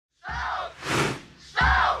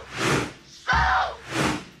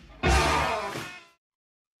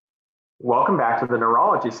Welcome back to the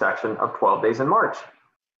neurology section of 12 Days in March.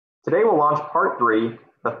 Today we'll launch part 3,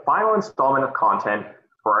 the final installment of content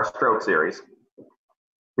for our stroke series.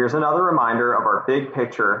 Here's another reminder of our big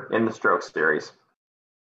picture in the stroke series.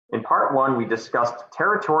 In part 1, we discussed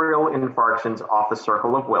territorial infarctions off the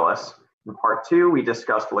circle of Willis. In part 2, we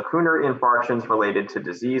discussed lacunar infarctions related to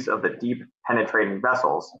disease of the deep penetrating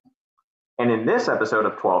vessels. And in this episode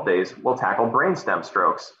of 12 Days, we'll tackle brainstem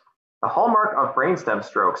strokes. The hallmark of brainstem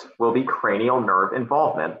strokes will be cranial nerve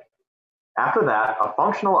involvement. After that, a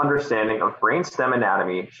functional understanding of brainstem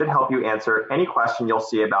anatomy should help you answer any question you'll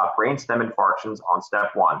see about brainstem infarctions on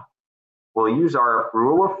step 1. We'll use our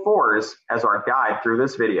rule of 4s as our guide through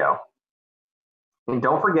this video. And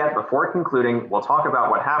don't forget, before concluding, we'll talk about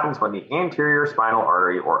what happens when the anterior spinal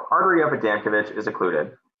artery or artery of Adamkiewicz is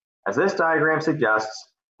occluded. As this diagram suggests,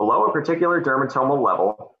 below a particular dermatomal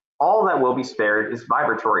level, all that will be spared is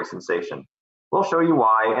vibratory sensation. We'll show you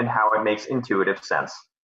why and how it makes intuitive sense.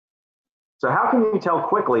 So how can you tell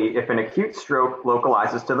quickly if an acute stroke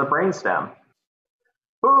localizes to the brainstem?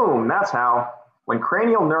 Boom, that's how. When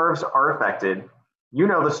cranial nerves are affected, you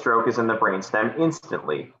know the stroke is in the brainstem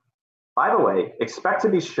instantly. By the way, expect to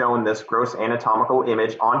be shown this gross anatomical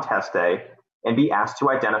image on test day and be asked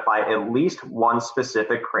to identify at least one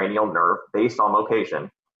specific cranial nerve based on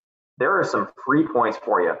location. There are some free points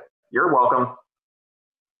for you. You're welcome.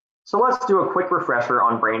 So let's do a quick refresher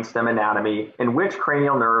on brainstem anatomy and which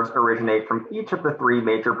cranial nerves originate from each of the 3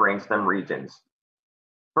 major brainstem regions.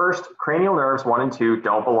 First, cranial nerves 1 and 2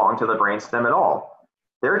 don't belong to the brainstem at all.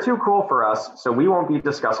 They're too cool for us, so we won't be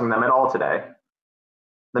discussing them at all today.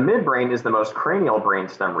 The midbrain is the most cranial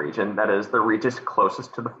brainstem region, that is, the region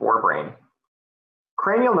closest to the forebrain.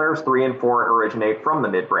 Cranial nerves 3 and 4 originate from the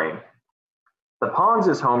midbrain. The pons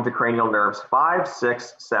is home to cranial nerves 5,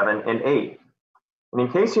 6, 7, and 8. And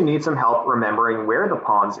in case you need some help remembering where the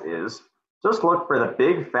pons is, just look for the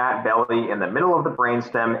big fat belly in the middle of the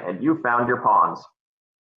brainstem and you found your pons.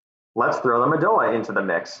 Let's throw the medulla into the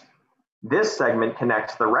mix. This segment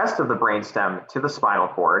connects the rest of the brainstem to the spinal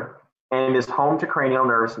cord and is home to cranial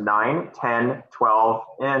nerves 9, 10, 12,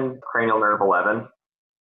 and cranial nerve 11.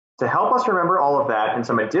 To help us remember all of that and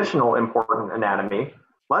some additional important anatomy,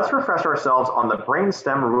 let's refresh ourselves on the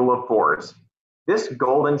brainstem rule of 4s. This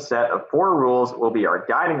golden set of 4 rules will be our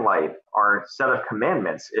guiding light, our set of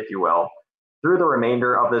commandments, if you will, through the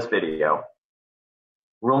remainder of this video.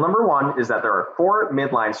 Rule number 1 is that there are 4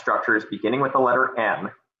 midline structures beginning with the letter M,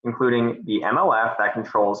 including the MLF that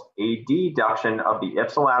controls a deduction of the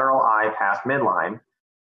ipsilateral eye past midline,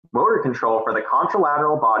 motor control for the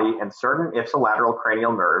contralateral body and certain ipsilateral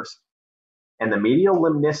cranial nerves, and the medial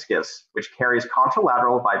lemniscus, which carries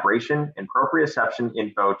contralateral vibration and proprioception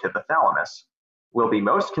info to the thalamus. We'll be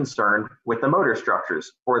most concerned with the motor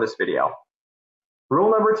structures for this video.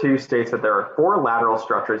 Rule number 2 states that there are 4 lateral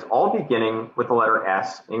structures, all beginning with the letter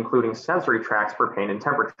S, including sensory tracts for pain and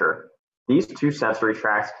temperature. These 2 sensory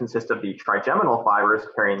tracts consist of the trigeminal fibers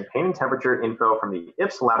carrying pain and temperature info from the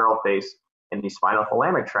ipsilateral face and the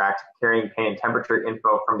spinothalamic tract carrying pain and temperature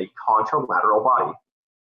info from the contralateral body.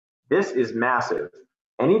 This is massive.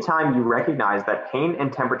 Anytime you recognize that pain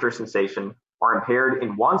and temperature sensation are impaired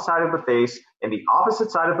in one side of the face and the opposite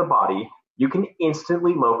side of the body, you can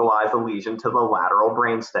instantly localize a lesion to the lateral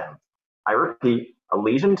brainstem. I repeat, a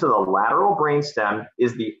lesion to the lateral brainstem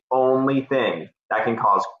is the only thing that can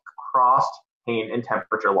cause crossed pain and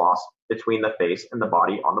temperature loss between the face and the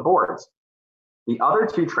body on the boards. The other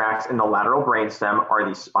 2 tracts in the lateral brainstem are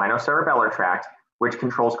the spinocerebellar tract, which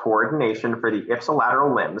controls coordination for the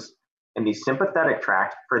ipsilateral limbs, and the sympathetic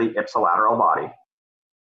tract for the ipsilateral body.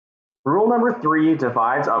 Rule number 3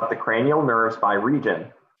 divides up the cranial nerves by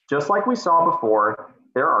region. Just like we saw before,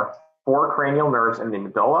 there are 4 cranial nerves in the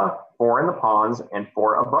medulla, 4 in the pons, and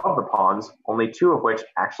 4 above the pons, only 2 of which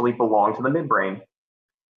actually belong to the midbrain.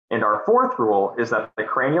 And our 4th rule is that the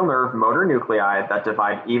cranial nerve motor nuclei that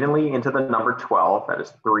divide evenly into the number 12, that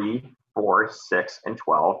is 3, 4, 6, and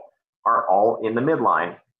 12, are all in the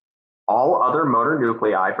midline. All other motor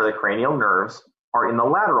nuclei for the cranial nerves are in the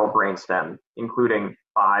lateral brainstem, including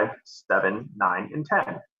 5, 7, 9, and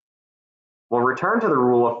 10. We'll return to the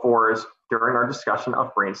rule of 4s during our discussion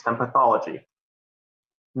of brainstem pathology.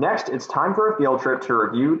 Next, it's time for a field trip to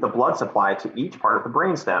review the blood supply to each part of the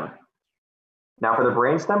brainstem. Now for the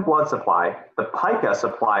brainstem blood supply, the PICA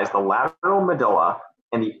supplies the lateral medulla,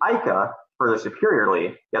 and the AICA, further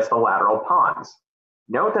superiorly, gets the lateral pons.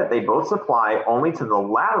 Note that they both supply only to the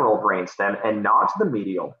lateral brainstem and not to the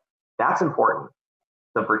medial. That's important.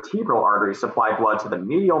 The vertebral arteries supply blood to the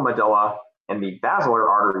medial medulla, and the basilar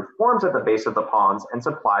artery forms at the base of the pons and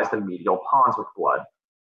supplies the medial pons with blood.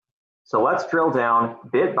 So let's drill down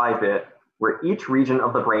bit by bit where each region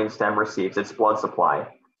of the brainstem receives its blood supply.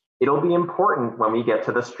 It'll be important when we get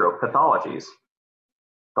to the stroke pathologies.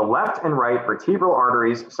 The left and right vertebral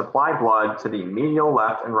arteries supply blood to the medial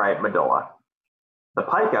left and right medulla. The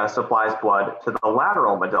PICA supplies blood to the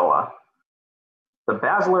lateral medulla. The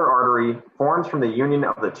basilar artery forms from the union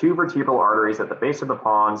of the two vertebral arteries at the base of the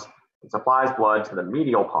pons and supplies blood to the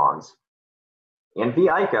medial pons. And the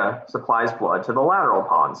AICA supplies blood to the lateral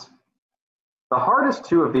pons. The hardest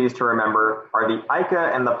two of these to remember are the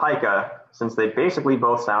AICA and the PICA, since they basically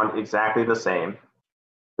both sound exactly the same.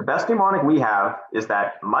 The best mnemonic we have is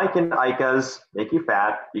that Mike and AICAs make you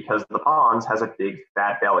fat because the Pons has a big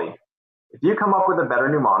fat belly. If you come up with a better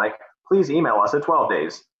mnemonic, please email us at 12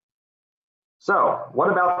 days. So, what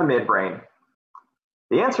about the midbrain?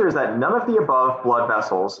 The answer is that none of the above blood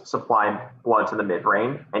vessels supply blood to the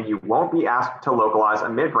midbrain, and you won't be asked to localize a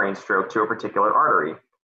midbrain stroke to a particular artery.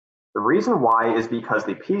 The reason why is because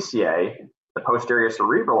the PCA, the posterior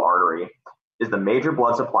cerebral artery, is the major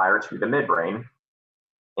blood supplier to the midbrain.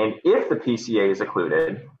 And if the PCA is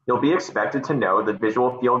occluded, you'll be expected to know the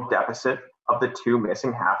visual field deficit of the two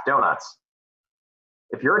missing half donuts.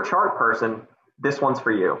 If you're a chart person, this one's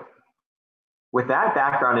for you. With that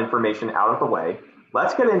background information out of the way,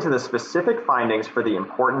 let's get into the specific findings for the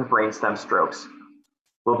important brainstem strokes.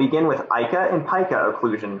 We'll begin with AICA and PICA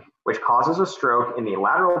occlusion, which causes a stroke in the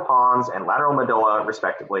lateral pons and lateral medulla,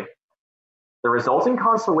 respectively. The resulting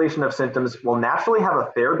constellation of symptoms will naturally have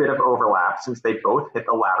a fair bit of overlap since they both hit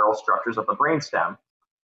the lateral structures of the brainstem.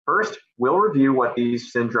 First, we'll review what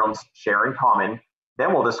these syndromes share in common,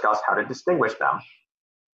 then we'll discuss how to distinguish them.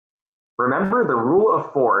 Remember the rule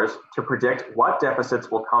of fours to predict what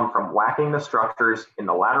deficits will come from whacking the structures in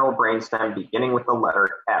the lateral brainstem beginning with the letter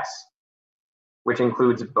S, which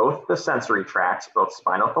includes both the sensory tracts, both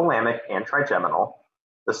spinothalamic and trigeminal,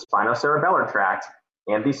 the spinocerebellar tract,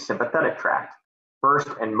 and the sympathetic tract. First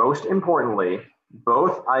and most importantly,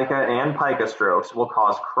 both AICA and PICA strokes will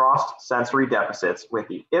cause crossed sensory deficits with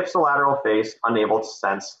the ipsilateral face unable to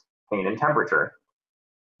sense pain and temperature.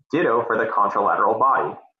 Ditto for the contralateral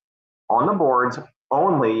body. On the boards,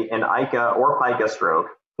 only an AICA or PICA stroke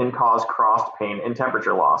can cause crossed pain and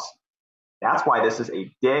temperature loss. That's why this is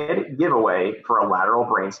a dead giveaway for a lateral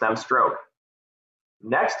brainstem stroke.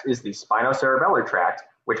 Next is the spinocerebellar tract,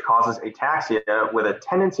 which causes ataxia with a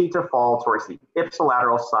tendency to fall towards the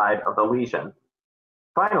ipsilateral side of the lesion.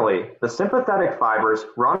 Finally, the sympathetic fibers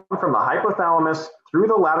run from the hypothalamus through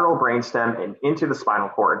the lateral brainstem and into the spinal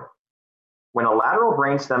cord. When a lateral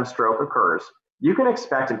brainstem stroke occurs, you can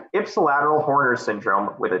expect an ipsilateral Horner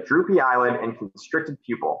syndrome with a droopy eyelid and constricted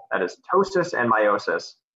pupil, that is ptosis and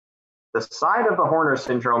meiosis. The side of the Horner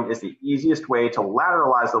syndrome is the easiest way to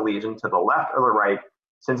lateralize the lesion to the left or the right,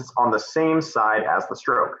 since it's on the same side as the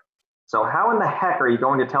stroke. So how in the heck are you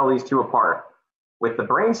going to tell these two apart? With the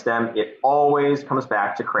brainstem, it always comes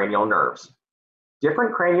back to cranial nerves.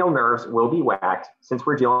 Different cranial nerves will be whacked since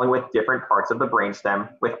we're dealing with different parts of the brainstem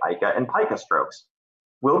with AICA and PICA strokes.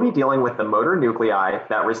 We'll be dealing with the motor nuclei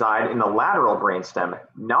that reside in the lateral brainstem,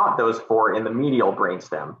 not those four in the medial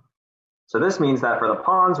brainstem. So this means that for the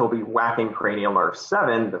Pons, we'll be whacking cranial nerve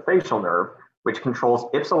 7, the facial nerve, which controls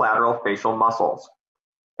ipsilateral facial muscles.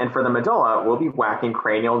 And for the medulla, we'll be whacking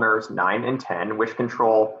cranial nerves 9 and 10, which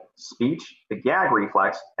control speech, the gag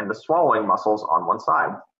reflex, and the swallowing muscles on one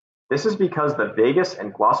side. This is because the vagus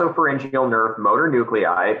and glossopharyngeal nerve motor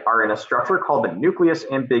nuclei are in a structure called the nucleus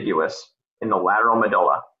ambiguus in the lateral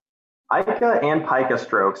medulla. AICA and PICA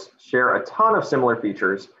strokes share a ton of similar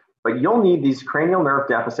features, but you'll need these cranial nerve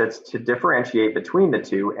deficits to differentiate between the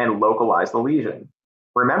two and localize the lesion.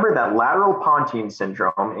 Remember that lateral pontine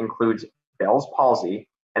syndrome includes Bell's palsy,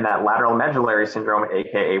 and that lateral medullary syndrome,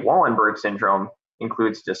 aka Wallenberg syndrome,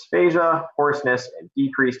 includes dysphagia, hoarseness, and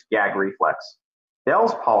decreased gag reflex.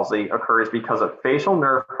 Bell's palsy occurs because of facial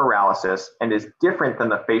nerve paralysis and is different than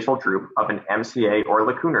the facial droop of an MCA or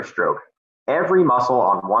lacunar stroke. Every muscle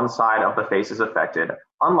on one side of the face is affected,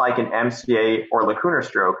 unlike an MCA or lacunar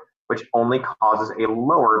stroke, which only causes a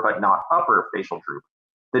lower but not upper facial droop.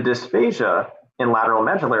 The dysphagia in lateral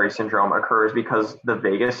medullary syndrome occurs because the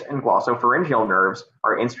vagus and glossopharyngeal nerves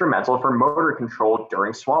are instrumental for motor control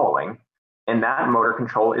during swallowing, and that motor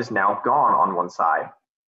control is now gone on one side.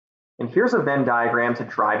 And here's a Venn diagram to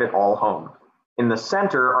drive it all home. In the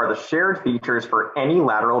center are the shared features for any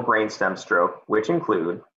lateral brainstem stroke, which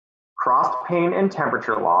include crossed pain and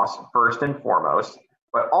temperature loss first and foremost,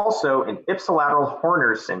 but also an ipsilateral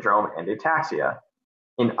Horner syndrome and ataxia.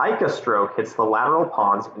 An AICA stroke hits the lateral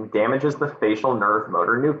pons and damages the facial nerve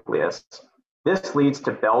motor nucleus. This leads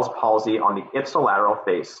to Bell's palsy on the ipsilateral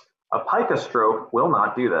face, A PICA stroke will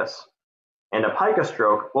not do this. And a PICA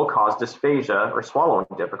stroke will cause dysphagia or swallowing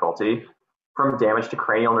difficulty from damage to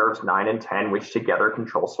cranial nerves 9 and 10, which together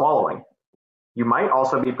control swallowing. You might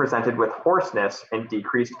also be presented with hoarseness and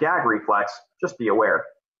decreased gag reflex, just be aware.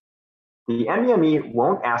 The NBME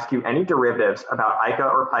won't ask you any derivatives about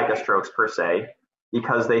AICA or PICA strokes per se,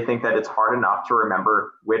 because they think that it's hard enough to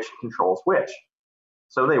remember which controls which.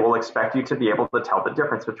 So they will expect you to be able to tell the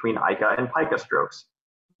difference between AICA and PICA strokes.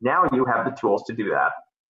 Now you have the tools to do that.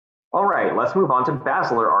 All right, let's move on to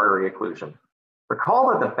basilar artery occlusion.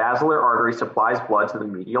 Recall that the basilar artery supplies blood to the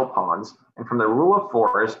medial pons, and from the rule of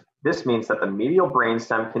fours, this means that the medial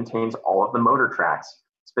brainstem contains all of the motor tracts,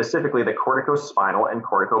 specifically the corticospinal and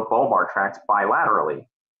corticobulbar tracts bilaterally.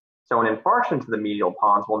 So an infarction to the medial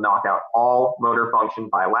pons will knock out all motor function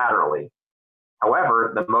bilaterally.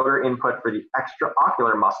 However, the motor input for the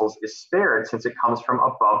extraocular muscles is spared since it comes from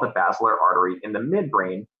above the basilar artery in the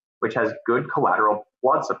midbrain, which has good collateral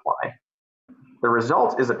blood supply. The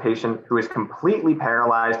result is a patient who is completely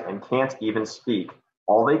paralyzed and can't even speak.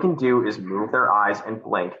 All they can do is move their eyes and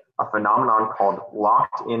blink, a phenomenon called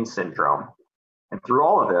locked-in syndrome. And through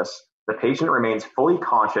all of this, the patient remains fully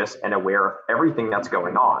conscious and aware of everything that's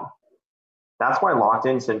going on. That's why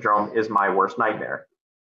locked-in syndrome is my worst nightmare.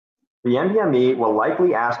 The NBME will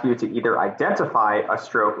likely ask you to either identify a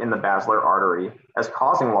stroke in the basilar artery as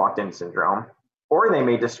causing locked-in syndrome, or they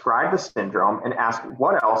may describe the syndrome and ask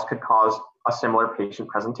what else could cause a similar patient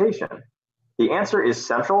presentation. The answer is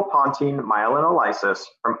central pontine myelinolysis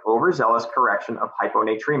from overzealous correction of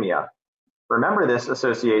hyponatremia. Remember this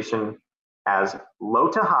association as low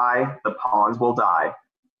to high, the pons will die.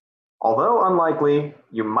 Although unlikely,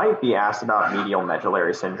 you might be asked about medial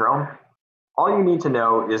medullary syndrome. All you need to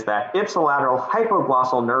know is that ipsilateral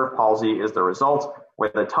hypoglossal nerve palsy is the result,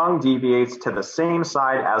 where the tongue deviates to the same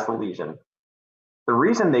side as the lesion. The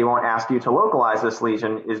reason they won't ask you to localize this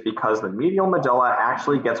lesion is because the medial medulla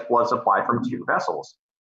actually gets blood supply from two vessels,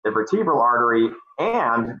 the vertebral artery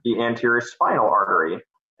and the anterior spinal artery,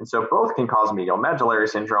 and so both can cause medial medullary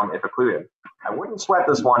syndrome if occluded. I wouldn't sweat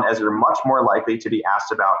this one, as you're much more likely to be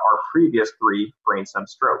asked about our previous 3 brainstem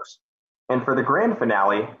strokes. And for the grand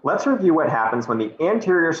finale, let's review what happens when the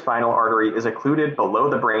anterior spinal artery is occluded below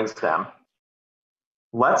the brainstem.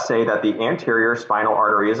 Let's say that the anterior spinal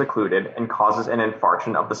artery is occluded and causes an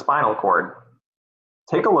infarction of the spinal cord.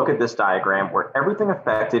 Take a look at this diagram where everything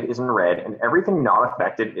affected is in red and everything not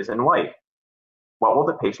affected is in white. What will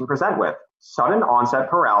the patient present with? Sudden onset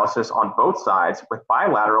paralysis on both sides with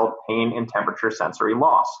bilateral pain and temperature sensory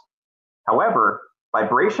loss. However,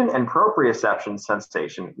 vibration and proprioception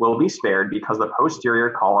sensation will be spared because the posterior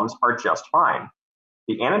columns are just fine.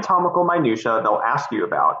 The anatomical minutia they'll ask you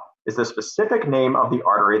about is the specific name of the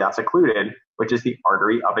artery that's occluded, which is the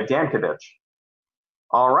artery of Adamkiewicz.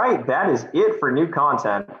 All right, that is it for new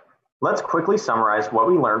content. Let's quickly summarize what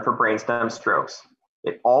we learned for brainstem strokes.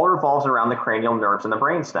 It all revolves around the cranial nerves in the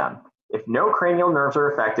brainstem. If no cranial nerves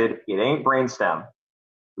are affected, it ain't brainstem.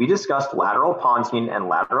 We discussed lateral pontine and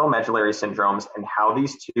lateral medullary syndromes and how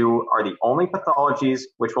these two are the only pathologies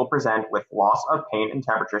which will present with loss of pain and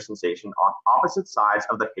temperature sensation on opposite sides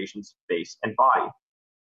of the patient's face and body.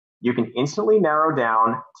 You can instantly narrow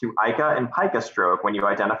down to AICA and PICA stroke when you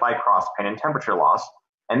identify cross pain and temperature loss,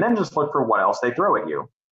 and then just look for what else they throw at you.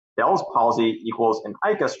 Bell's palsy equals an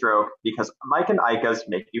AICA stroke because Mike and AICAs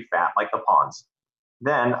make you fat like the Pons.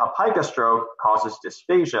 Then a PICA stroke causes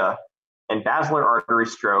dysphagia, and basilar artery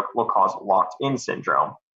stroke will cause locked-in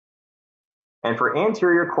syndrome. And for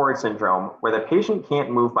anterior cord syndrome, where the patient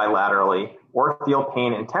can't move bilaterally or feel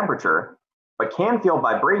pain and temperature, but can feel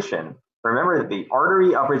vibration, remember that the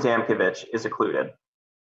artery of Adamkiewicz is occluded.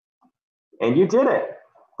 And you did it!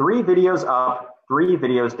 3 videos up, 3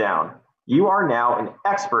 videos down. You are now an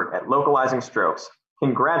expert at localizing strokes.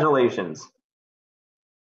 Congratulations.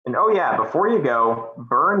 And oh yeah, before you go,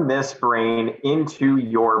 burn this brain into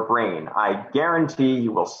your brain. I guarantee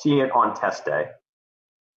you will see it on test day.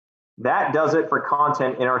 That does it for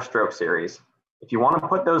content in our stroke series. If you want to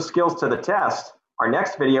put those skills to the test, our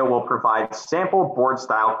next video will provide sample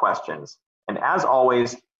board-style questions. And as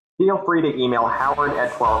always, feel free to email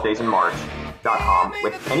howard@12DaysinMarch.com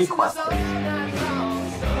with any questions.